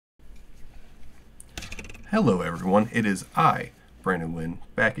Hello everyone, it is I, Brandon Wynn,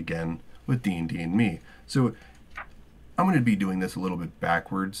 back again with D&D and Me. So I'm going to be doing this a little bit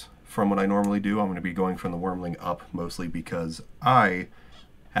backwards from what I normally do. I'm going to be going from the Wyrmling up, mostly because I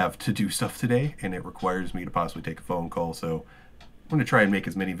have to do stuff today and it requires me to possibly take a phone call. So I'm going to try and make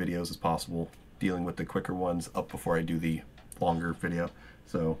as many videos as possible, dealing with the quicker ones up before I do the longer video.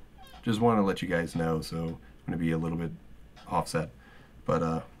 So just want to let you guys know, so I'm going to be a little bit offset.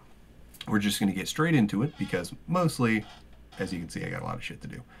 But we're just going to get straight into it because mostly, as you can see, I got a lot of shit to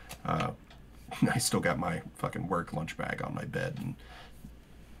do. I still got my fucking work lunch bag on my bed and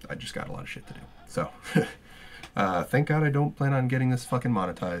I just got a lot of shit to do. So, thank God I don't plan on getting this fucking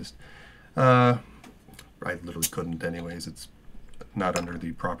monetized. I literally couldn't anyways. It's not under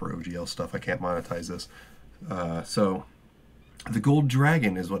the proper OGL stuff. I can't monetize this. So, the Gold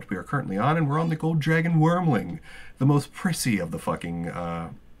Dragon is what we are currently on, and we're on the Gold Dragon Wyrmling, the most prissy of the fucking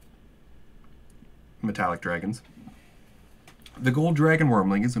metallic dragons. The Gold Dragon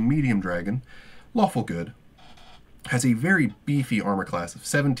Wyrmling is a medium dragon, lawful good, has a very beefy armor class of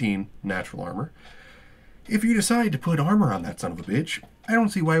 17 natural armor. If you decide to put armor on that son of a bitch, I don't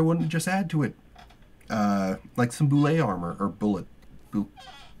see why I wouldn't just add to it. Like some boulet armor, or bullet.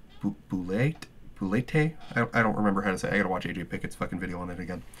 Boulette? I don't remember how to say it. I gotta watch AJ Pickett's fucking video on it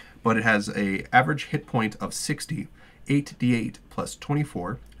again. But it has a average hit point of 60, 8d8 plus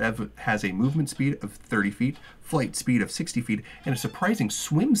 24. It has a movement speed of 30 feet, flight speed of 60 feet, and a surprising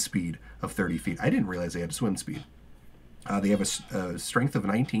swim speed of 30 feet. I didn't realize they had a swim speed. They have a strength of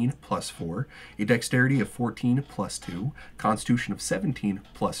 19 plus 4, a dexterity of 14 plus 2, constitution of 17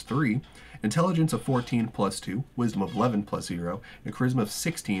 plus 3, intelligence of 14 plus 2, wisdom of 11 plus 0, and charisma of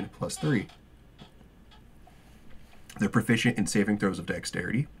 16 plus 3. They're proficient in saving throws of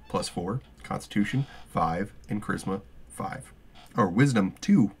dexterity, plus 4, constitution, 5, and charisma, 5. Or wisdom,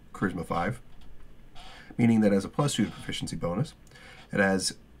 2, charisma, 5. Meaning that it has a plus 2 proficiency bonus. It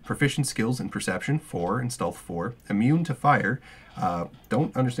has proficient skills in perception, 4, and stealth, 4. Immune to fire.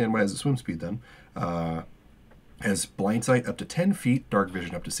 Don't understand why it has a swim speed then. Has blind sight up to 10 feet, dark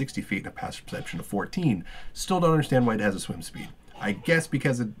vision up to 60 feet, and a passive perception of 14. Still don't understand why it has a swim speed. I guess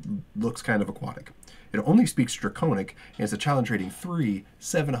because it looks kind of aquatic. It only speaks Draconic and has a challenge rating 3,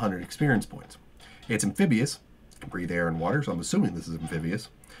 700 experience points. It's amphibious. It can breathe air and water, so I'm assuming this is amphibious.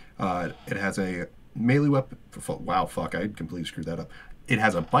 It has a melee weapon. Wow, fuck, I completely screwed that up. It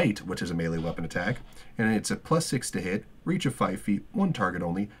has a bite, which is a melee weapon attack, and it's a plus 6 to hit, reach of 5 feet, 1 target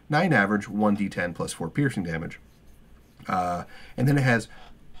only, 9 average, 1d10 plus 4 piercing damage. And then it has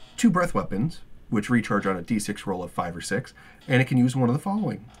 2 breath weapons, which recharge on a d6 roll of 5 or 6, and it can use one of the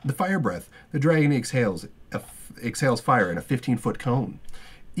following. The fire breath. The dragon exhales fire in a 15-foot cone.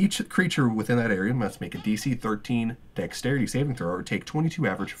 Each creature within that area must make a DC 13 dexterity saving throw or take 22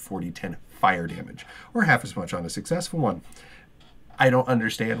 average 40-10 fire damage, or half as much on a successful one. I don't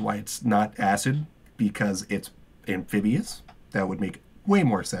understand why it's not acid, because it's amphibious. That would make way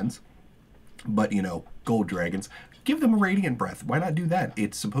more sense. But, you know, gold dragons. Give them a radiant breath. Why not do that?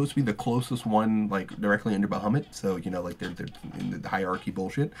 It's supposed to be the closest one, like, directly under Bahamut. So, you know, like, they're in the hierarchy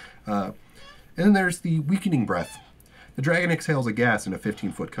bullshit. And then there's the weakening breath. The dragon exhales a gas in a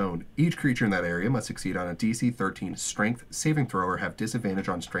 15-foot cone. Each creature in that area must succeed on a DC 13 strength saving throw or have disadvantage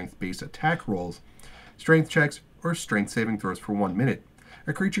on strength-based attack rolls, strength checks, or strength saving throws for 1 minute.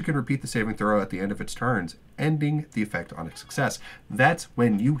 A creature can repeat the saving throw at the end of its turns, ending the effect on a success. That's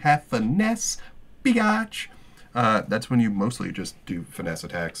when you have finesse, biatch. That's when you mostly just do finesse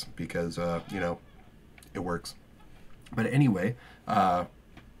attacks because, you know, it works. But anyway,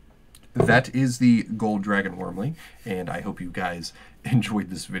 that is the Gold Dragon Wyrmling, and I hope you guys enjoyed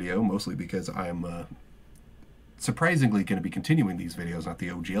this video, mostly because I'm surprisingly going to be continuing these videos, not the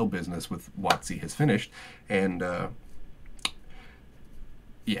OGL business with WotC has finished. And,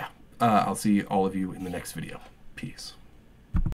 yeah, I'll see all of you in the next video. Peace.